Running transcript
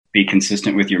Be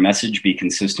consistent with your message, be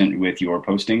consistent with your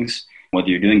postings, whether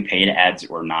you're doing paid ads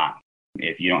or not.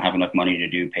 If you don't have enough money to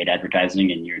do paid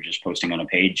advertising and you're just posting on a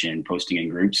page and posting in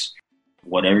groups,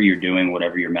 whatever you're doing,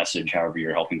 whatever your message, however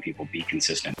you're helping people, be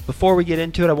consistent. Before we get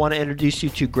into it, I want to introduce you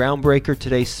to Groundbreaker,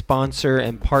 today's sponsor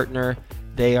and partner.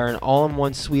 They are an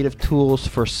all-in-one suite of tools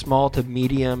for small to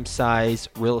medium-sized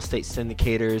real estate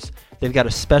syndicators. They've got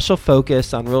a special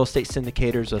focus on real estate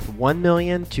syndicators with 1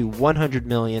 million to 100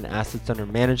 million assets under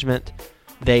management.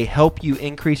 They help you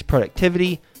increase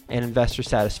productivity and investor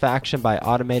satisfaction by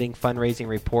automating fundraising,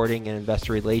 reporting, and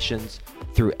investor relations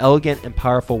through elegant and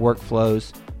powerful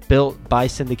workflows built by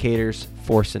syndicators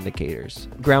for syndicators.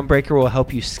 Groundbreaker will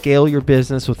help you scale your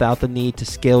business without the need to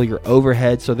scale your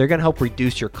overhead. So they're going to help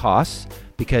reduce your costs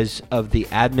because of the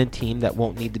admin team that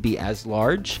won't need to be as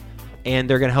large. And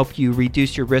they're going to help you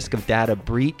reduce your risk of data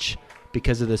breach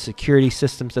because of the security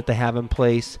systems that they have in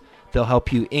place. They'll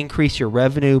help you increase your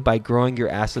revenue by growing your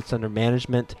assets under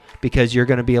management because you're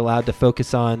going to be allowed to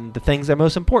focus on the things that are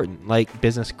most important, like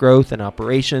business growth and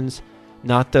operations,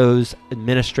 not those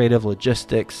administrative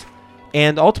logistics.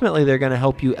 And ultimately, they're going to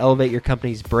help you elevate your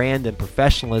company's brand and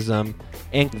professionalism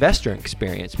and investor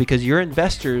experience because your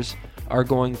investors are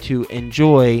going to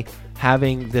enjoy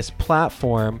having this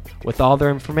platform with all their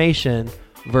information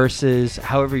versus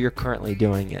however you're currently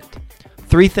doing it.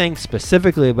 3 things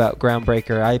specifically about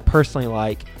Groundbreaker I personally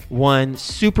like. 1,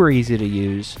 super easy to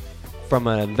use from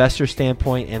an investor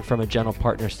standpoint and from a general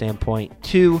partner standpoint.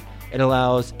 2, it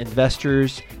allows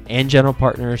investors and general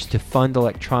partners to fund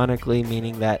electronically,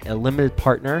 meaning that a limited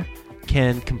partner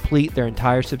can complete their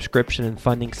entire subscription and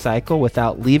funding cycle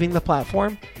without leaving the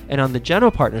platform. And on the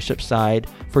general partnership side,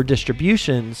 for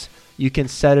distributions, you can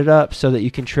set it up so that you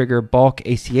can trigger bulk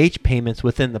ACH payments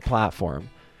within the platform.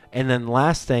 And then the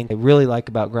last thing I really like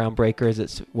about Groundbreaker is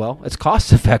it's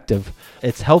cost effective.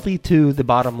 It's healthy to the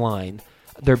bottom line.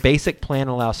 Their basic plan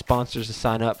allows sponsors to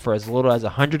sign up for as little as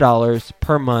 $100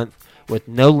 per month with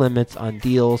no limits on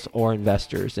deals or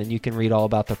investors. And you can read all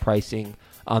about the pricing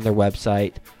on their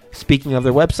website. Speaking of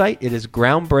their website, it is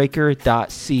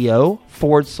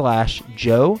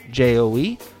groundbreaker.co/Joe,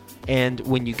 Joe. And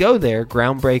when you go there,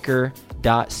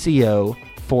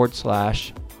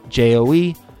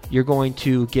 groundbreaker.co/Joe, you're going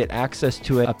to get access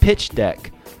to a pitch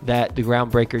deck that the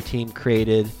Groundbreaker team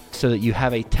created so that you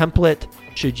have a template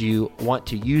should you want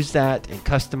to use that and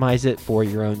customize it for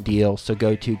your own deal. So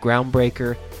go to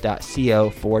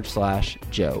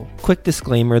groundbreaker.co/Joe. Quick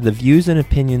disclaimer, the views and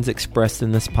opinions expressed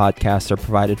in this podcast are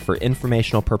provided for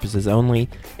informational purposes only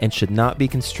and should not be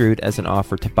construed as an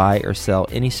offer to buy or sell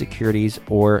any securities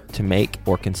or to make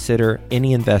or consider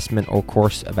any investment or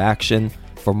course of action.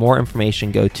 For more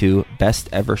information, go to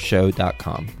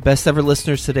bestevershow.com. Best Ever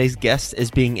listeners, today's guest is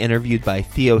being interviewed by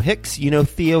Theo Hicks. You know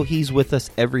Theo, he's with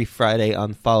us every Friday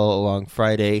on Follow Along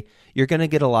Friday. You're going to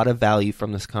get a lot of value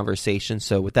from this conversation.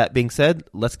 So with that being said,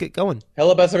 let's get going.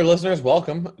 Hello, Best Ever listeners.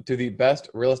 Welcome to the Best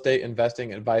Real Estate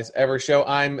Investing Advice Ever show.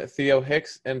 I'm Theo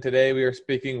Hicks, and today we are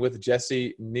speaking with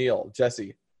Jesse Neal.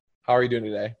 Jesse, how are you doing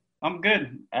today? I'm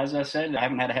good. As I said, I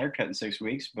haven't had a haircut in 6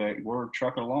 weeks, but we're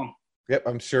trucking along. Yep,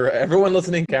 I'm sure everyone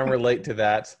listening can relate to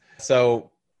that. So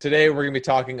today we're going to be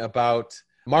talking about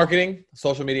marketing,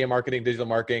 social media marketing, digital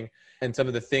marketing, and some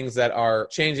of the things that are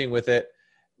changing with it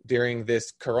during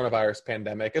this coronavirus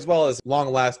pandemic, as well as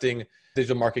long-lasting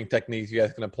digital marketing techniques you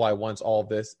guys can apply once all of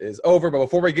this is over. But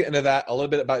before we get into that, a little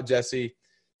bit about Jesse.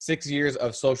 6 years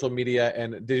of social media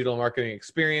and digital marketing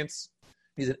experience.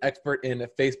 He's an expert in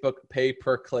Facebook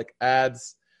pay-per-click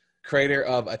ads, creator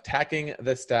of Attacking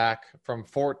the Stack from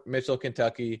Fort Mitchell,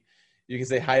 Kentucky. You can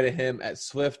say hi to him at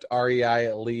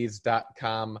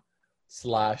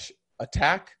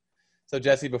swiftreileads.com/attack. So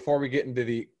Jesse, before we get into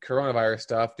the coronavirus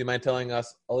stuff, do you mind telling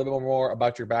us a little bit more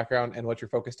about your background and what you're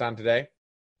focused on today?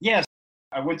 Yes.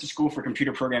 I went to school for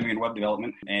computer programming and web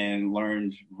development and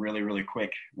learned really, really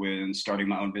quick when starting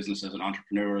my own business as an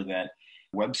entrepreneur that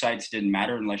websites didn't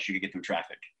matter unless you could get through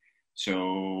traffic.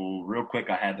 So real quick,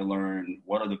 I had to learn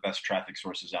what are the best traffic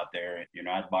sources out there. You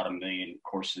know, I'd bought 1 million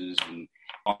courses and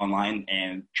online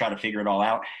and try to figure it all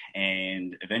out.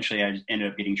 And eventually I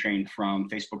ended up getting trained from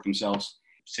Facebook themselves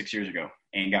 6 years ago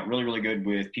and got really, really good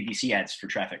with PPC ads for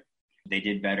traffic. They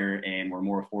did better and were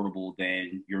more affordable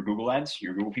than your Google ads,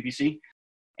 your Google PPC.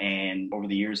 And over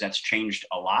the years, that's changed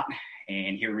a lot.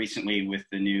 And here recently with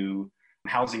the new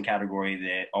housing category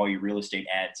that all your real estate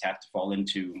ads have to fall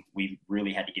into, we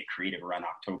really had to get creative around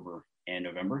October and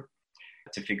November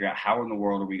to figure out how in the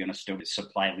world are we going to still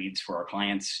supply leads for our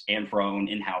clients and for our own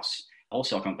in-house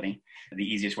wholesale company the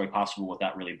easiest way possible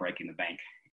without really breaking the bank.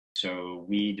 So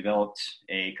we developed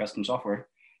a custom software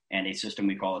and a system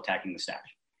we call Attacking the Stack.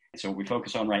 So what we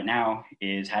focus on right now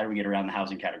is how do we get around the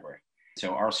housing category?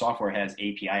 So our software has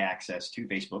API access to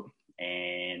Facebook,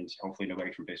 and hopefully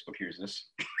nobody from Facebook hears this.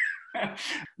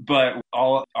 But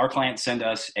all our clients send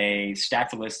us a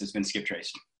stacked list that's been skip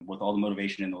traced with all the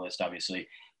motivation in the list, obviously.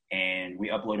 And we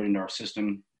upload it into our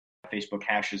system. Facebook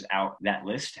hashes out that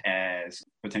list as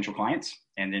potential clients,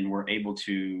 and then we're able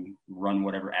to run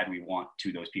whatever ad we want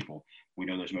to those people. We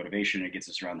know there's motivation. It gets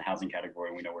us around the housing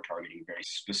category. We know we're targeting very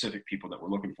specific people that we're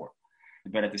looking for.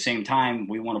 But at the same time,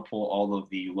 we want to pull all of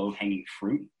the low-hanging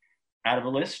fruit out of a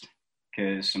list,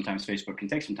 because sometimes Facebook can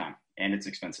take some time and it's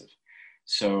expensive.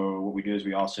 So what we do is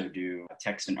we also do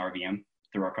text and RVM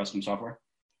through our custom software.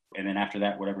 And then after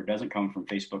that, whatever doesn't come from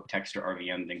Facebook, text, or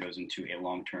RVM then goes into a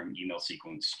long-term email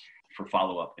sequence for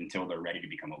follow-up until they're ready to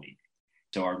become a lead.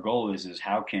 So our goal is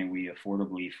how can we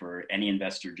affordably, for any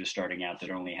investor just starting out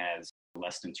that only has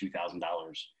less than $2,000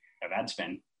 of ad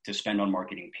spend to spend on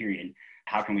marketing, period,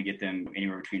 how can we get them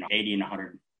anywhere between 80 and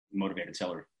 100 motivated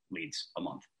seller leads a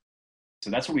month? So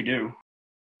that's what we do.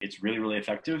 It's really, really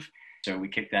effective. So we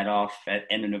kicked that off at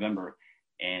end of November,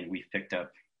 and we've picked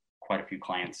up quite a few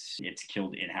clients. It's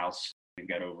killed in-house. We've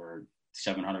got over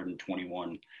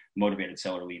 721 motivated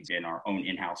seller leads in our own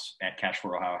in-house at Cash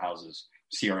for Ohio Houses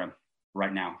CRM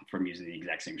right now from using the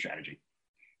exact same strategy.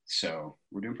 So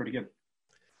we're doing pretty good.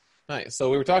 Nice. So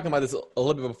we were talking about this a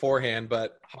little bit beforehand,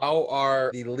 but how are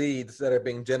the leads that are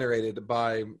being generated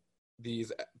by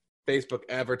these Facebook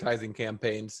advertising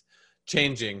campaigns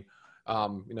changing,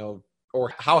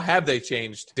 or how have they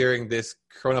changed during this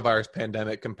coronavirus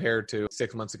pandemic compared to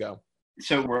 6 months ago?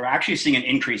 So we're actually seeing an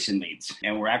increase in leads,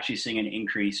 and we're actually seeing an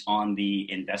increase on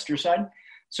the investor side.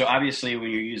 So obviously when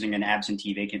you're using an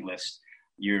absentee vacant list,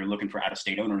 you're looking for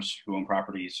out-of-state owners who own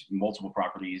properties, multiple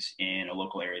properties in a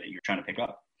local area that you're trying to pick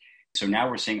up. So now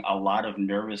we're seeing a lot of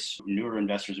nervous, newer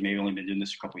investors who maybe only been doing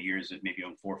this a couple of years, that maybe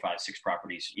own 4, 5, 6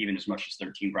 properties, even as much as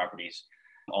 13 properties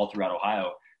all throughout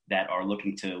Ohio, that are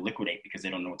looking to liquidate because they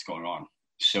don't know what's going on.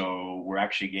 So we're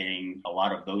actually getting a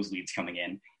lot of those leads coming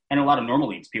in, and a lot of normal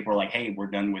leads. People are like, hey, we're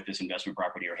done with this investment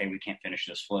property, or hey, we can't finish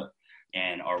this flip,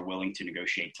 and are willing to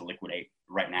negotiate to liquidate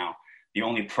right now. The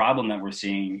only problem that we're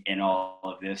seeing in all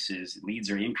of this is leads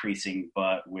are increasing,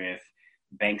 but with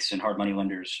banks and hard money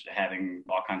lenders having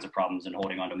all kinds of problems and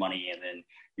holding on to money, and then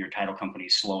your title company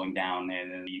slowing down,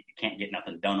 and then you can't get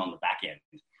nothing done on the back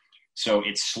end. So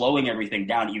it's slowing everything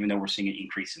down, even though we're seeing an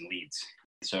increase in leads.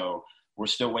 So we're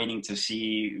still waiting to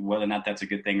see whether or not that's a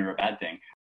good thing or a bad thing.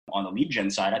 On the lead gen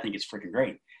side, I think it's freaking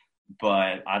great.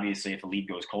 But obviously, if a lead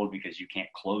goes cold because you can't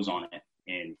close on it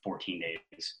in 14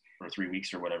 days or 3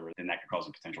 weeks or whatever, then that could cause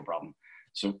a potential problem.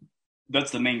 So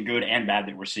that's the main good and bad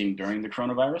that we're seeing during the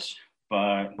coronavirus.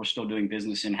 But we're still doing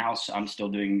business in-house. I'm still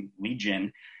doing lead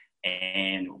gen.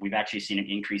 And we've actually seen an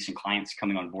increase in clients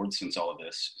coming on board since all of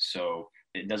this. So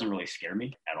it doesn't really scare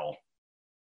me at all.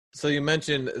 So you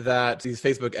mentioned that these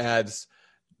Facebook ads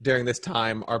during this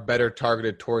time are better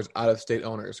targeted towards out-of-state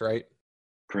owners, right?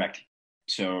 Correct.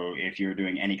 So if you're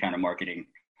doing any kind of marketing,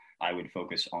 I would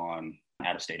focus on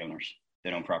out-of-state owners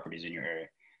that own properties in your area.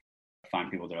 Find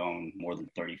people that own more than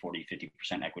 30, 40,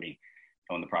 50% equity,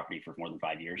 own the property for more than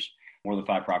 5 years. More than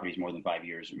 5 properties, more than 5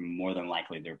 years, more than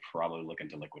likely they're probably looking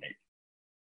to liquidate.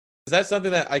 Is that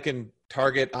something that I can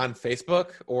target on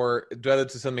Facebook, or do I do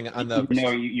something on the... No,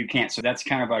 you can't. So that's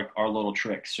kind of like our little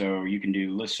trick. So you can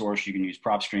do ListSource, you can use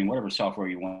PropStream, whatever software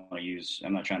you want to use.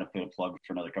 I'm not trying to put a plug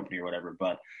for another company or whatever,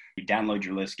 but you download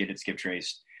your list, get it skip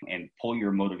traced, and pull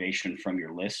your motivation from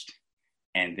your list.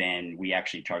 And then we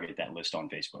actually target that list on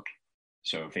Facebook.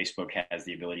 So Facebook has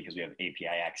the ability, because we have API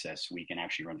access, we can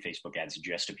actually run Facebook ads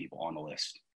just to people on the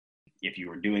list. If you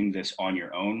were doing this on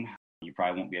your own, you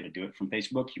probably won't be able to do it from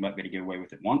Facebook. You might be able to get away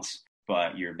with it once,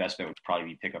 but your best bet would probably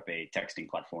be pick up a texting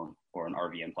platform or an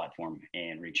RVM platform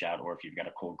and reach out. Or if you've got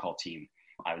a cold call team,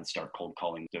 I would start cold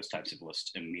calling those types of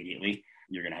lists immediately.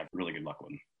 You're going to have really good luck with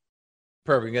them.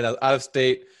 Perfect. Get out of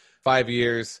state, 5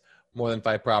 years, more than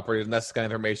 5 properties. And that's the kind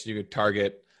of information you could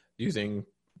target using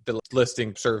the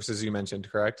listing services you mentioned,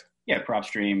 correct? Yeah,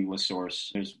 PropStream, ListSource.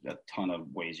 There's a ton of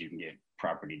ways you can get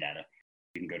property data.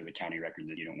 You can go to the county record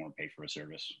that you don't want to pay for a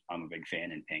service. I'm a big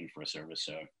fan in paying for a service,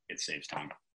 so it saves time.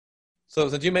 So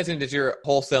since you mentioned that you're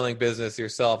wholesaling business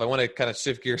yourself, I want to kind of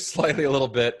shift gears slightly a little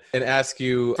bit and ask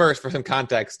you first for some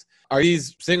context. Are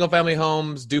these single family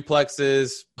homes,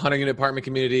 duplexes, 100-unit apartment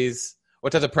communities?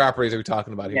 What types of properties are we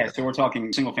talking about here? Yeah, so we're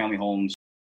talking single family homes,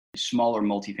 smaller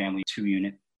multifamily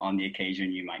 2-unit. On the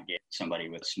occasion, you might get somebody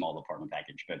with a small apartment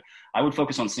package, but I would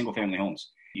focus on single family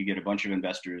homes. You get a bunch of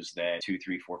investors that 2,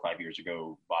 3, 4, 5 years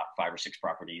ago bought 5 or 6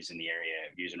 properties in the area,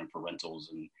 using them for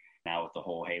rentals and Now with the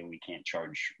whole, hey, we can't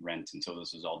charge rent until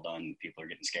this is all done, people are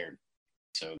getting scared.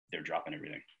 So they're dropping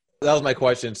everything. That was my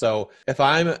question. So if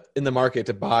I'm in the market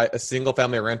to buy a single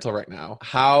family rental right now,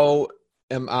 how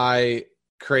am I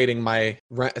creating my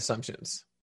rent assumptions?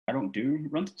 I don't do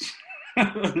rentals.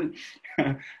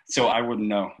 So I wouldn't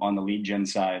know. On the lead gen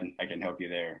side, I can help you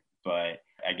there. But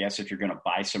I guess if you're going to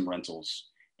buy some rentals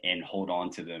and hold on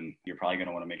to them, you're probably going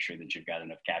to want to make sure that you've got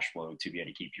enough cash flow to be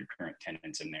able to keep your current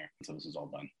tenants in there until this is all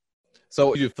done.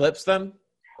 So you flips them?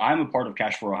 I'm a part of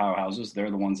Cash for Ohio Houses. They're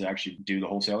the ones that actually do the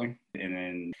wholesaling. And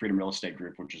then Freedom Real Estate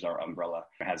Group, which is our umbrella,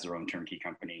 has their own turnkey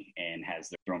company and has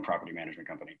their own property management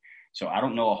company. So I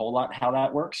don't know a whole lot how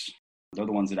that works. They're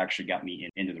the ones that actually got me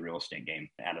into the real estate game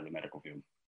out of the medical field.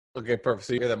 Okay, perfect.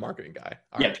 So you're the marketing guy.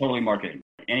 All yeah, right. Totally marketing.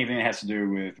 Anything that has to do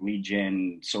with lead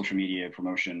gen, social media,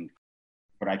 promotion,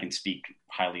 but I can speak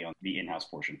highly on the in-house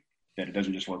portion. That it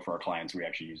doesn't just work for our clients, we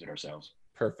actually use it ourselves.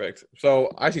 Perfect. So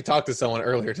I actually talked to someone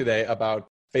earlier today about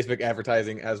Facebook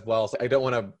advertising as well. So I don't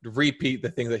want to repeat the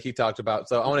things that he talked about.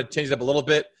 So I want to change it up a little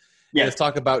bit. Yeah. Let's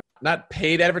talk about not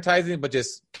paid advertising, but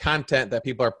just content that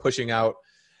people are pushing out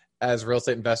as real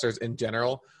estate investors in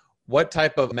general. What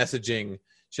type of messaging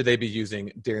should they be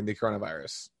using during the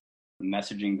coronavirus?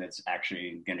 Messaging that's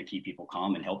actually going to keep people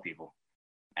calm and help people.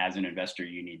 As an investor,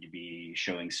 you need to be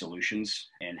showing solutions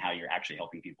and how you're actually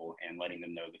helping people and letting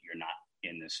them know that you're not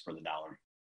in this for the dollar.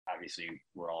 Obviously,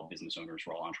 we're all business owners,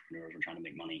 we're all entrepreneurs, we're trying to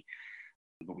make money.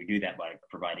 But we do that by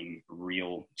providing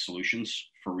real solutions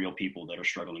for real people that are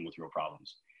struggling with real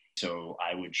problems. So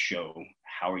I would show,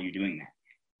 how are you doing that?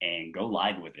 And go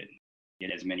live with it.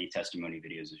 Get as many testimony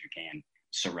videos as you can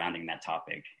surrounding that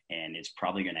topic. And it's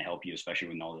probably going to help you, especially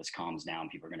when all this calms down.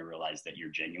 People are going to realize that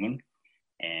you're genuine,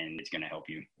 and it's going to help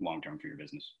you long-term for your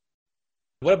business.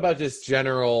 What about just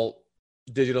general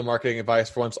digital marketing advice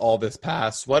for once all this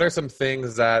passed? What are some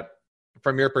things that,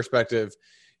 from your perspective,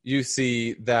 you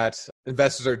see that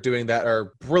investors are doing that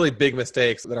are really big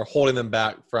mistakes that are holding them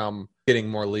back from getting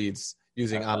more leads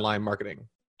using online marketing?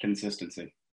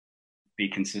 Consistency. Be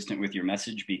consistent with your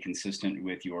message. Be consistent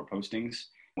with your postings,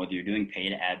 whether you're doing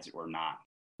paid ads or not.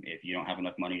 If you don't have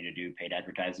enough money to do paid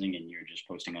advertising and you're just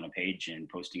posting on a page and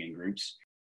posting in groups,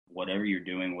 whatever you're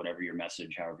doing, whatever your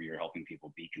message, however you're helping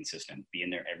people, be consistent. Be in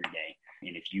there every day.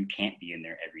 And if you can't be in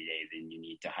there every day, then you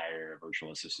need to hire a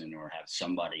virtual assistant or have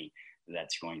somebody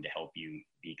that's going to help you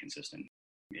be consistent.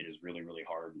 It is really, really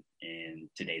hard in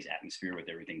today's atmosphere with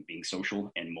everything being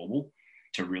social and mobile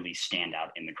to really stand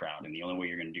out in the crowd. And the only way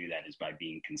you're going to do that is by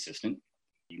being consistent.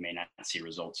 You may not see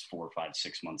results 4, 5,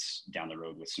 6 months down the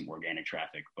road with some organic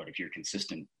traffic, but if you're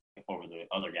consistent over the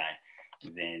other guy,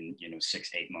 then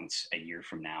 6, 8 months, a year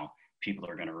from now, people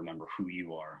are going to remember who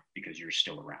you are because you're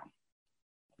still around.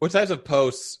 What types of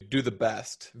posts do the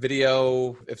best?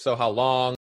 Video? If so, how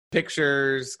long?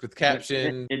 Pictures with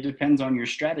caption? It depends on your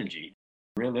strategy.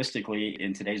 Realistically,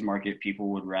 in today's market, people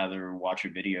would rather watch a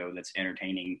video that's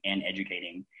entertaining and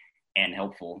educating and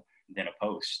helpful than a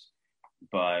post.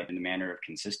 But in the manner of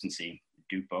consistency,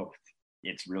 do both.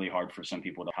 It's really hard for some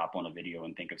people to hop on a video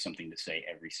and think of something to say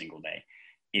every single day.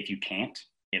 If you can't,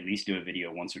 at least do a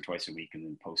video once or twice a week and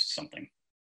then post something.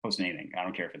 Post anything. I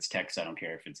don't care if it's text. I don't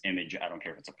care if it's image. I don't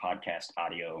care if it's a podcast,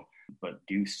 audio, but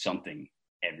do something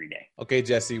every day. Okay,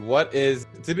 Jesse, what is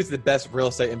typically the best real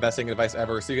estate investing advice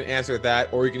ever? So you can answer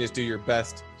that, or you can just do your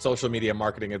best social media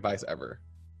marketing advice ever.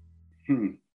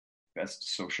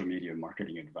 Best social media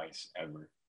marketing advice ever.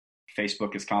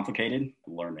 Facebook is complicated.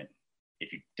 Learn it.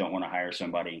 If you don't want to hire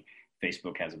somebody,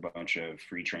 Facebook has a bunch of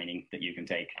free training that you can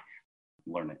take.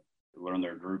 Learn it. Learn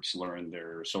their groups, learn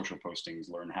their social postings,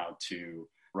 learn how to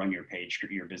run your page,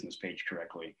 your business page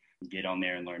correctly. Get on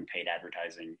there and learn paid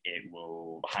advertising. It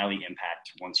will highly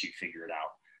impact once you figure it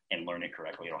out and learn it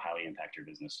correctly. It'll highly impact your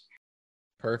business.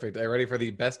 Perfect. Are you ready for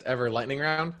the best ever lightning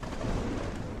round?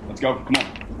 Let's go. Come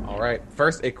on. All right.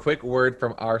 First, a quick word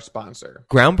from our sponsor.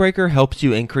 Groundbreaker helps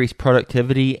you increase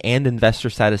productivity and investor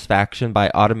satisfaction by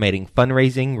automating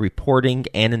fundraising, reporting,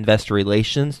 and investor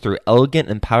relations through elegant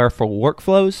and powerful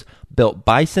workflows built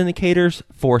by syndicators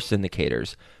for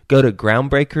syndicators. Go to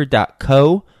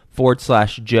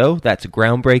groundbreaker.co/Joe. That's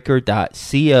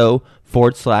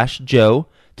groundbreaker.co/Joe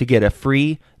to get a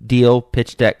free deal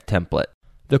pitch deck template.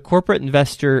 The Corporate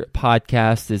Investor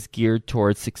Podcast is geared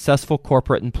towards successful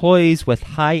corporate employees with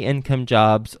high-income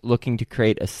jobs looking to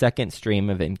create a second stream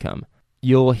of income.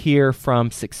 You'll hear from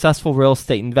successful real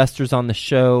estate investors on the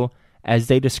show as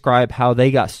they describe how they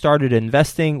got started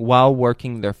investing while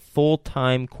working their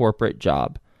full-time corporate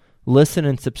job. Listen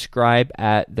and subscribe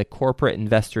at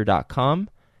thecorporateinvestor.com.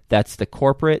 That's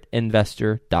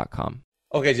thecorporateinvestor.com.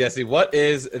 Okay, Jesse, what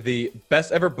is the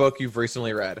best ever book you've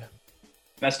recently read?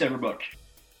 Best ever book.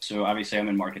 So obviously I'm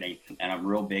in marketing, and I'm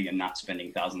real big in not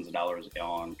spending thousands of dollars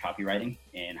on copywriting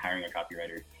and hiring a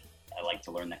copywriter. I like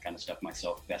to learn that kind of stuff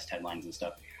myself, best headlines and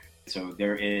stuff. So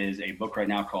there is a book right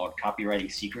now called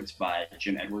Copywriting Secrets by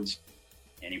Jim Edwards.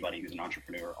 Anybody who's an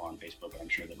entrepreneur on Facebook, I'm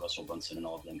sure that Russell Brunson and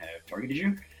all of them have targeted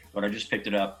you. But I just picked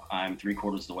it up. I'm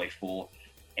 3/4 of the way full,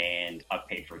 and I've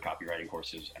paid for copywriting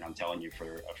courses. And I'm telling you,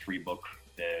 for a free book,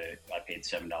 I paid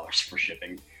 $7 for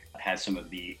shipping. It has some of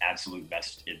the absolute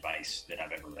best advice that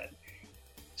I've ever read.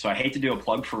 So I hate to do a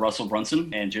plug for Russell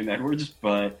Brunson and Jim Edwards,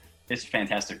 but it's a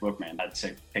fantastic book, man. I'd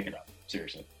say pick it up,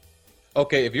 seriously.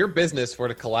 Okay, if your business were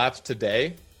to collapse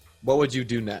today, what would you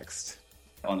do next?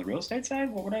 On the real estate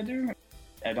side, what would I do?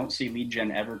 I don't see lead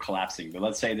gen ever collapsing, but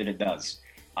let's say that it does.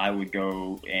 I would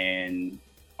go and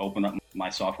open up my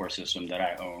software system that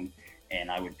I own, and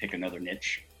I would pick another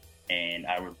niche, and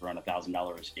I would run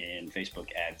 $1,000 in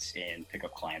Facebook ads and pick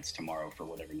up clients tomorrow for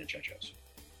whatever niche I chose.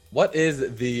 What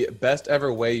is the best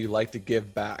ever way you like to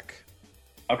give back?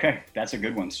 Okay, that's a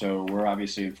good one. So we're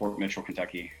obviously in Fort Mitchell,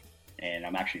 Kentucky, and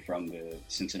I'm actually from the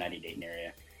Cincinnati, Dayton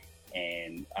area.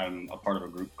 And I'm a part of a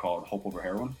group called Hope Over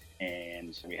Heroin.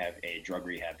 And we have a drug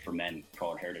rehab for men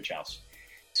called Heritage House.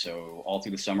 So all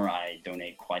through the summer, I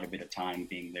donate quite a bit of time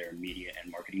being their media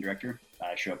and marketing director.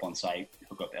 I show up on site,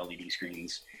 hook up LED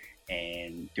screens,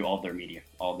 and do all of their media,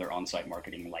 all of their on-site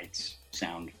marketing, lights,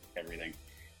 sound, everything.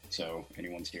 So if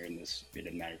anyone's hearing this, it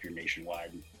doesn't matter if you're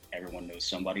nationwide. Everyone knows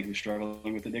somebody who's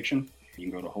struggling with addiction. You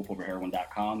can go to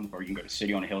hopeoverheroin.com, or you can go to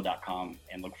cityonahill.com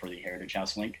and look for the Heritage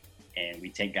House link. And we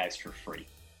take guys for free.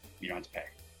 You don't have to pay.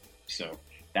 So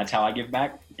that's how I give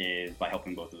back, is by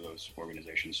helping both of those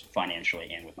organizations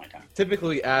financially and with my time.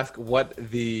 Typically ask what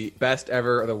the best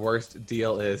ever or the worst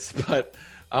deal is, but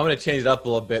I'm going to change it up a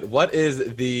little bit. What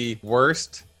is the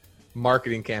worst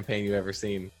marketing campaign you've ever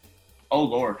seen? Oh,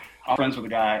 Lord. I'm friends with a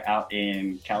guy out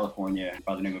in California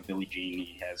by the name of Billy Jean.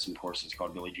 He has some courses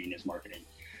called Billy Jean is Marketing.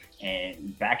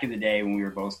 And back in the day when we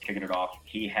were both kicking it off,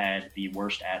 he had the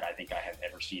worst ad I think I have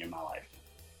ever seen in my life.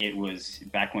 It was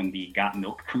back when the Got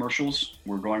Milk commercials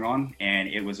were going on, and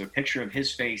it was a picture of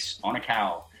his face on a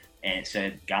cow, and it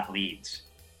said, "Got leads,"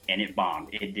 and it bombed.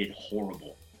 It did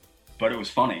horrible, but it was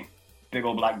funny. Big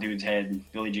old black dude's head,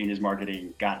 Billy Jean is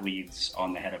Marketing, got leads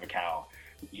on the head of a cow.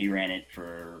 He ran it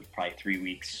for probably 3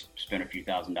 weeks, spent a few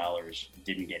 $1,000s,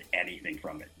 didn't get anything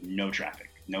from it. No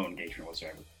traffic, no engagement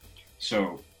whatsoever.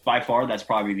 So by far, that's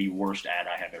probably the worst ad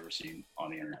I have ever seen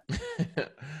on the internet.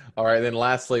 All right. Then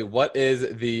lastly, what is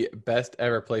the best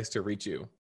ever place to reach you?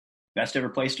 Best ever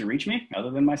place to reach me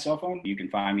other than my cell phone? You can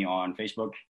find me on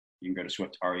Facebook. You can go to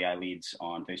Swift REI Leads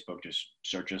on Facebook. Just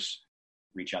search us,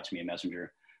 reach out to me in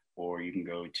Messenger, or you can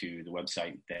go to the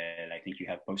website that I think you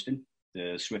have posted,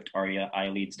 the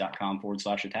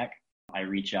swiftreileads.com/attack. I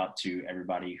reach out to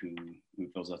everybody who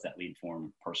fills out that lead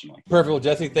form personally. Perfect. Well,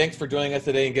 Jesse, thanks for joining us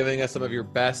today and giving us some of your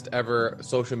best ever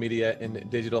social media and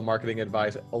digital marketing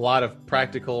advice. A lot of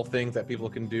practical things that people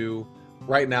can do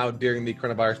right now during the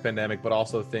coronavirus pandemic, but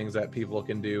also things that people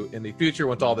can do in the future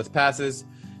once all this passes.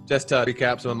 Just to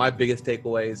recap some of my biggest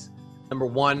takeaways. Number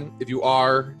one, if you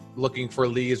are looking for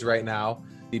leads right now,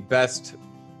 the best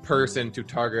person to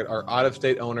target are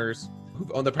out-of-state owners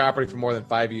who've owned the property for more than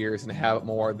 5 years and have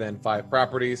more than 5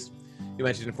 properties. You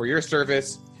mentioned for your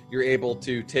service, you're able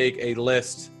to take a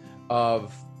list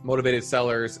of motivated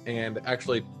sellers and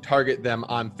actually target them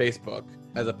on Facebook,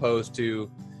 as opposed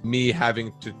to me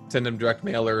having to send them direct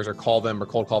mailers or call them or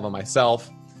cold call them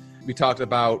myself. We talked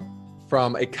about,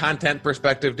 from a content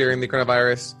perspective during the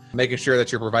coronavirus, making sure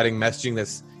that you're providing messaging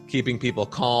that's keeping people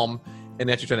calm and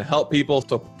that you're trying to help people.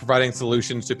 So providing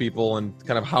solutions to people and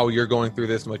kind of how you're going through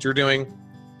this and what you're doing,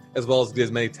 as well as get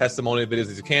as many testimonial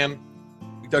videos as you can.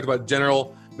 We talked about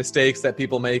general mistakes that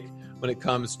people make when it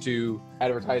comes to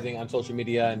advertising on social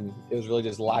media, and it was really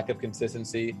just lack of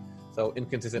consistency. So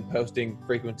inconsistent posting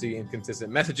frequency,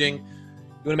 inconsistent messaging. You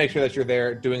want to make sure that you're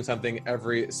there doing something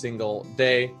every single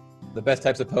day. The best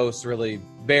types of posts really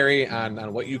vary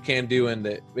on what you can do and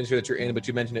make sure that you're in, but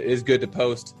you mentioned it is good to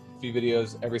post a few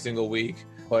videos every single week,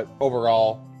 but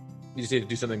overall, you just need to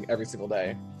do something every single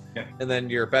day. Yeah. And then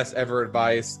your best ever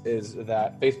advice is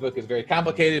that Facebook is very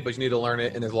complicated, but you need to learn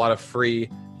it, and there's a lot of free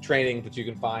training that you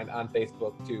can find on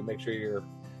Facebook to make sure you're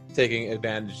taking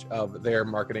advantage of their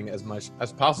marketing as much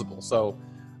as possible. So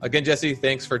again, Jesse,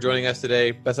 thanks for joining us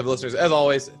today. Best of listeners, as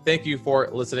always, thank you for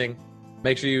listening.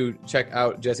 Make sure you check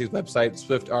out Jesse's website,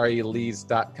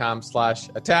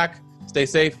 swiftreileads.com/attack. Stay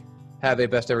safe. Have a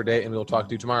best ever day, and we'll talk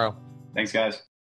to you tomorrow. Thanks, guys.